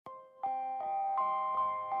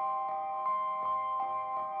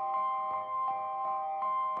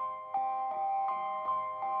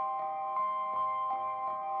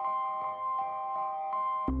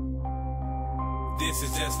This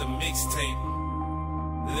is just a mixtape.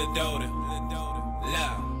 Lil Doetie,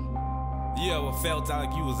 love. You ever felt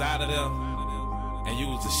like you was out of there and you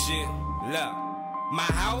was the shit? Love. My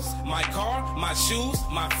house, my car, my shoes,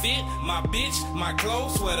 my fit, my bitch, my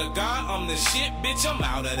clothes. Swear to God, I'm the shit, bitch. I'm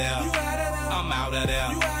out of there. I'm out of there.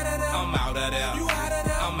 I'm out of there.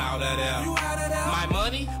 I'm out of there. My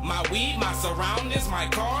money, my weed, my surroundings, my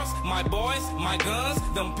cars, my boys, my guns,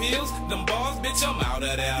 them pills, them balls, bitch. I'm out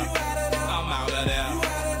of there. I'm out of there.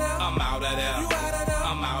 I'm out of there.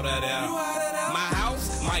 I'm out of there. My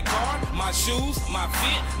house, my car, my shoes, my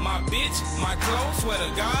fit, my bitch, my clothes. Swear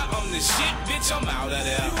to God, I'm the shit, bitch. I'm out of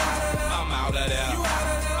there. I'm out of there.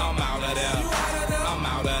 I'm out of there. I'm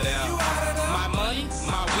out of there. My money,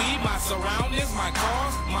 my weed, my surroundings, my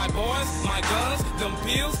cars, my boys, my guns, them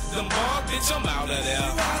pills, them balls, bitch. I'm out of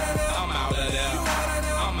there. I'm out of there.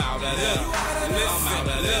 I'm out of there. I'm out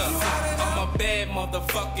of there. I'm a bad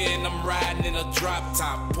motherfucker and I'm riding in a drop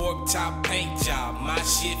top, pork chop paint job. My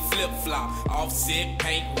shit flip flop, offset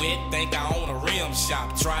paint wet. Think I own a rim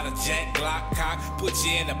shop. Try to jack Glock cock, put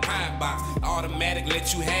you in a pine box. Automatic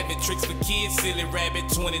let you have it. Tricks for kids, silly rabbit.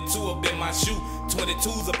 22 up in my shoe,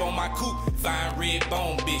 22's up on my coupe. Fine red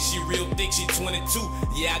bone bitch, she real thick, she 22.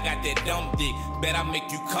 Yeah, I got that dumb dick. Bet I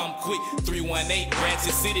make you come quick. 318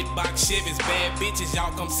 Ratchet City, box Chevys, bad bitches.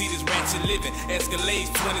 Y'all come see this ratchet living. Escalades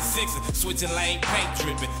 26, switching lane, paint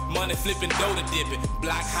dripping. Money flipping, Doetie dipping.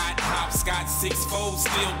 Block hot, hopscotch, 6-4,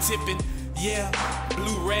 still tipping. Yeah,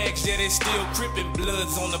 blue rags, yeah, they still crippin'.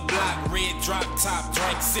 Bloods on the block, red drop top,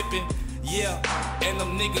 drink sipping. Yeah, and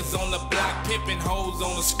them niggas on the block pimping. Hoes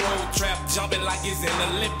on the scroll trap, jumping like it's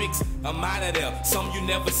in Olympics. I'm out of there, some you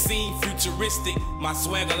never seen, futuristic. My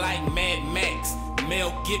swagger like Mad Max,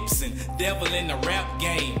 Mel Gibson. Devil in the rap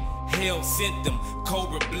game, hell sent them.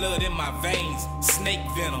 Cobra blood in my veins, snake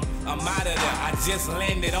venom. I'm out of there, I just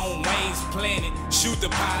landed on Wayne's planet. Shoot the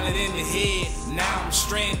pilot in the head, now I'm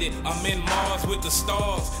stranded. I'm in Mars with the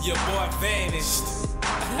stars, your boy vanished.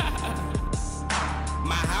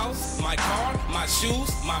 My house, my car, my shoes,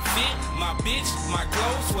 my fit, my bitch, my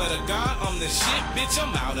clothes. Swear to God, I'm the shit, bitch.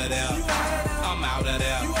 I'm out of there. I'm out of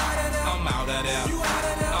there. I'm out of there.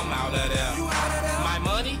 I'm out of there. My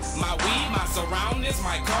money, my weed, my surroundings,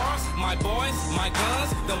 my cars, my boys, my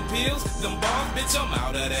guns, them pills, them balls, bitch. I'm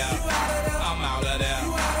out of there. I'm out of there.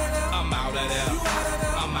 I'm out of there.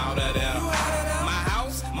 I'm out of there.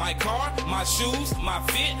 My car, my shoes, my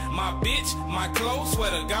fit, my bitch, my clothes. Swear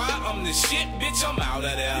to God, I'm the shit, bitch. I'm out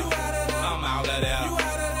of there. I'm out of there.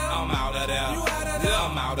 I'm out of there.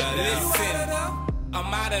 I'm out of there. Listen,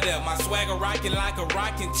 I'm out of there. My swagger rocking like a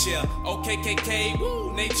rocking chair. OKKK,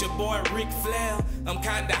 woo, nature boy Ric Flair. I'm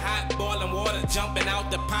kinda hot, boiling water, jumping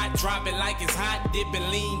out the pot, dropping like it's hot, dipping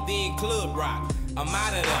lean, then club rock. I'm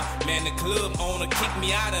out of there, man, the club owner kicked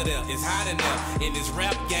me out of there. It's hot in there, in this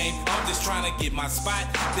rap game, I'm just trying to get my spot.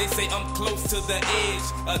 They say I'm close to the edge,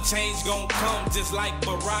 a change gon' come just like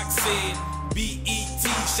Barack said. BET,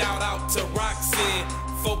 shout out to Roxanne.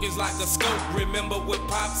 Focus like a scope, remember what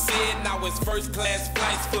Pop said. Now it's first class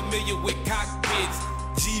flights, familiar with cockpits.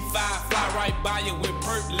 G5, fly right by you with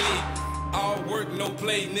perk lit. All work, no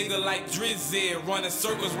play, nigga like Drizzy. Running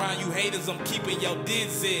circles round you haters, I'm keeping your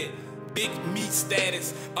dizzy. Big meat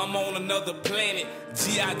status, I'm on another planet.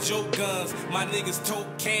 G.I. Joe guns, my niggas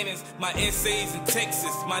tote cannons. My essays in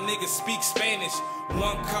Texas, my niggas speak Spanish.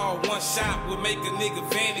 One call, one shot will make a nigga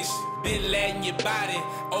vanish. Been Latin your body,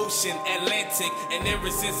 ocean, Atlantic. And ever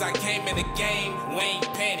since I came in the game, we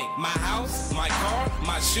ain't panic. My house, my car,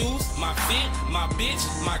 my shoes, my fit, my bitch,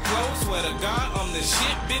 my clothes. Swear to God, I'm the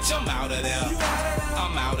shit, bitch. I'm out of there.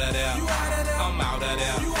 I'm out of there. I'm out of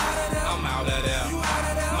there. I'm out of there.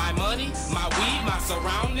 My money, my weed, my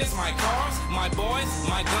surroundings, my cars, my boys,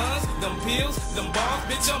 my guns, them pills, them balls,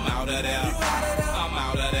 bitch. I'm out of there. I'm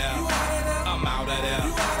out of there. I'm out of there.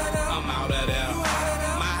 I'm out of there.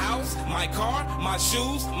 My house, my car, my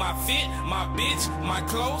shoes, my fit, my bitch, my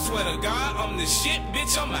clothes. Swear to God, I'm the shit,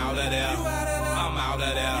 bitch. I'm out of there. I'm out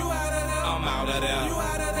of there. I'm out of there.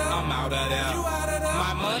 I'm out of there.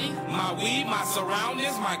 My money, my weed, my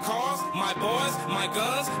surroundings, my cars, my boys, my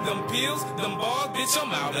guns, them pills, them balls, bitch.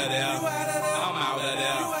 I'm out of there. I'm out of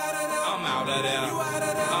there. I'm out of there.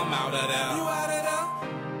 I'm out of there.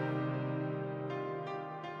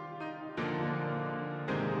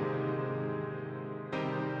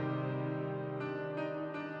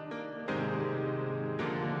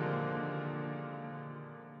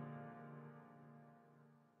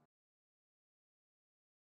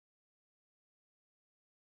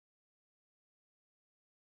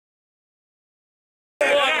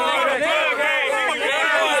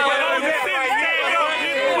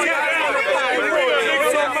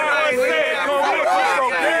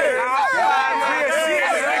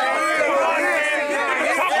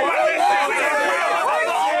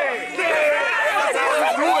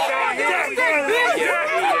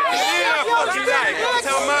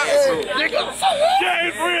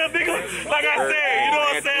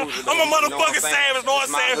 a motherfucking savage, know what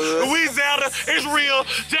I'm saying? Louisiana is real.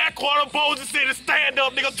 Jack Quarter, Bossier City, stand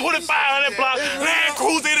up, nigga. 2,500 block, Land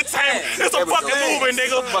Cruiser Entertainment. It's a fucking movement,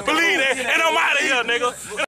 nigga. Believe that. And I'm out of here, nigga.